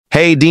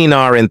Hey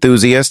Dinar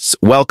enthusiasts,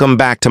 welcome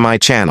back to my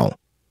channel.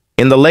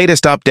 In the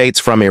latest updates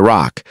from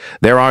Iraq,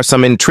 there are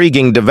some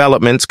intriguing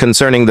developments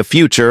concerning the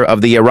future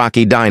of the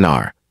Iraqi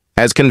dinar.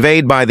 As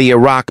conveyed by the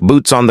Iraq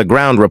Boots on the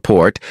Ground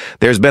report,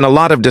 there's been a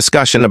lot of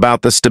discussion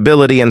about the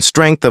stability and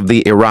strength of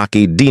the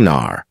Iraqi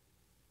dinar.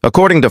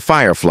 According to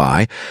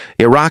Firefly,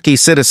 Iraqi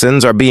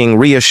citizens are being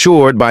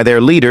reassured by their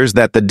leaders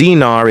that the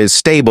dinar is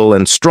stable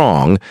and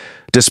strong,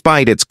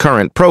 despite its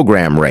current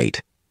program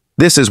rate.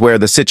 This is where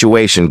the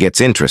situation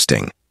gets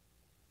interesting.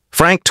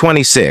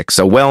 Frank26,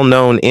 a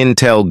well-known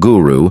Intel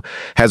guru,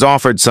 has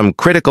offered some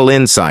critical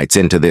insights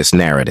into this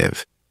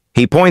narrative.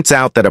 He points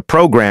out that a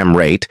program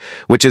rate,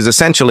 which is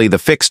essentially the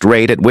fixed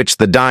rate at which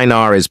the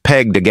dinar is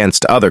pegged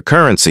against other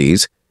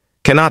currencies,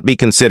 cannot be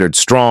considered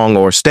strong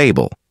or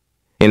stable.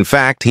 In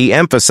fact, he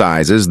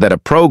emphasizes that a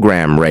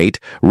program rate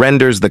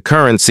renders the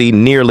currency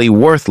nearly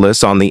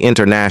worthless on the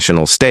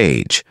international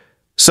stage.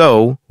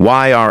 So,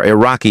 why are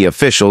Iraqi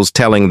officials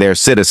telling their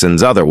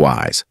citizens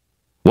otherwise?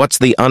 What's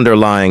the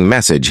underlying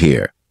message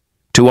here?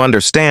 To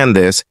understand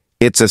this,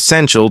 it's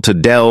essential to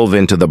delve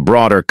into the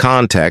broader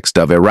context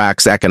of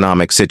Iraq's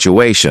economic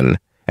situation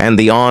and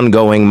the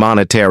ongoing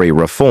monetary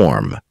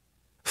reform.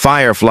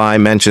 Firefly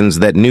mentions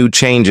that new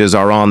changes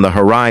are on the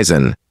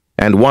horizon,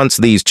 and once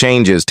these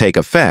changes take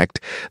effect,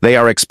 they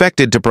are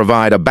expected to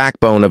provide a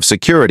backbone of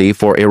security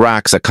for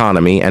Iraq's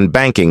economy and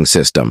banking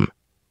system.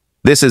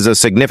 This is a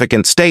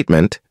significant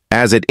statement,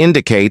 as it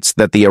indicates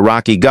that the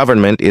Iraqi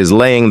government is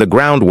laying the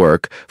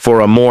groundwork for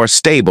a more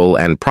stable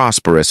and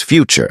prosperous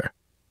future.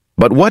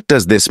 But what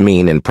does this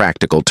mean in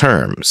practical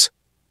terms?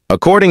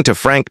 According to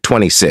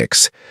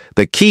Frank26,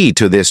 the key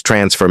to this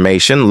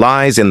transformation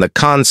lies in the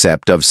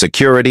concept of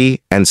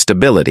security and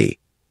stability.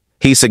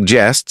 He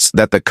suggests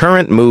that the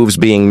current moves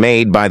being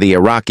made by the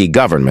Iraqi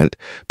government,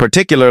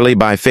 particularly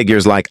by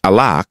figures like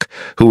Alaq,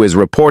 who is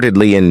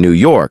reportedly in New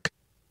York,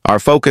 are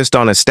focused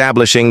on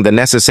establishing the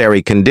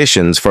necessary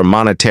conditions for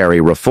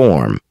monetary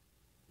reform.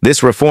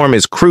 This reform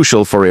is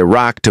crucial for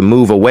Iraq to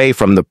move away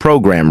from the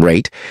program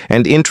rate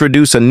and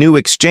introduce a new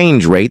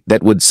exchange rate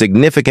that would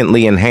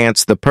significantly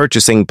enhance the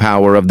purchasing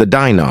power of the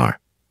dinar.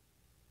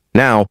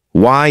 Now,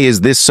 why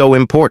is this so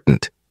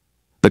important?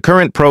 The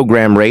current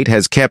program rate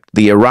has kept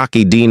the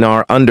Iraqi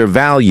dinar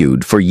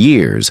undervalued for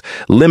years,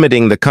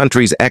 limiting the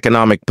country's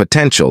economic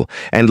potential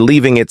and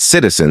leaving its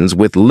citizens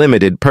with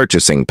limited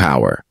purchasing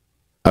power.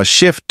 A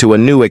shift to a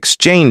new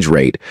exchange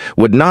rate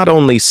would not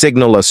only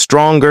signal a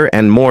stronger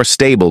and more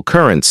stable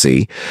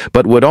currency,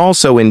 but would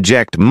also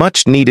inject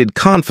much-needed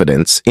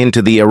confidence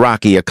into the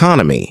Iraqi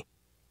economy.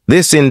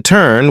 This, in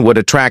turn, would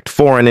attract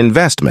foreign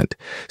investment,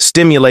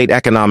 stimulate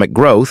economic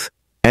growth,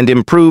 and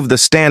improve the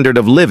standard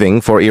of living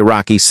for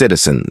Iraqi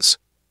citizens.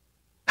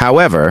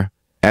 However,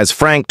 as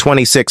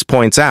Frank26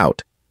 points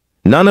out,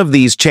 none of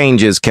these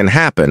changes can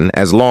happen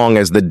as long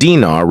as the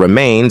dinar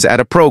remains at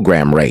a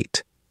program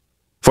rate.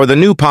 For the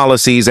new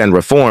policies and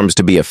reforms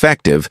to be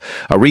effective,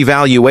 a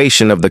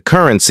revaluation of the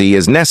currency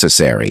is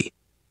necessary.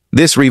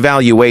 This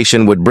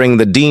revaluation would bring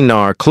the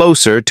dinar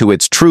closer to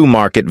its true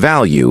market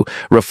value,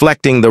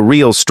 reflecting the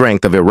real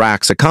strength of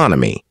Iraq's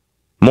economy.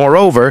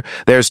 Moreover,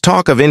 there's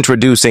talk of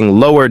introducing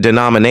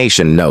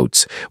lower-denomination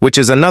notes, which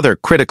is another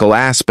critical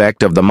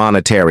aspect of the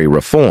monetary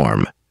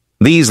reform.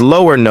 These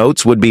lower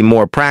notes would be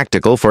more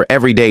practical for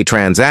everyday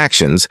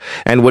transactions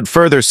and would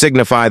further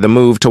signify the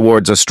move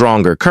towards a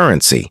stronger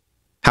currency.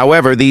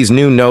 However, these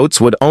new notes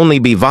would only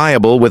be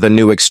viable with a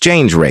new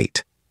exchange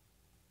rate.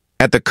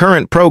 At the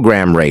current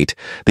program rate,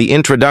 the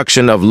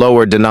introduction of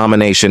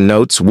lower-denomination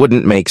notes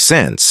wouldn't make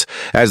sense,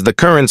 as the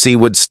currency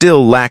would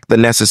still lack the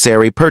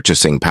necessary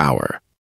purchasing power.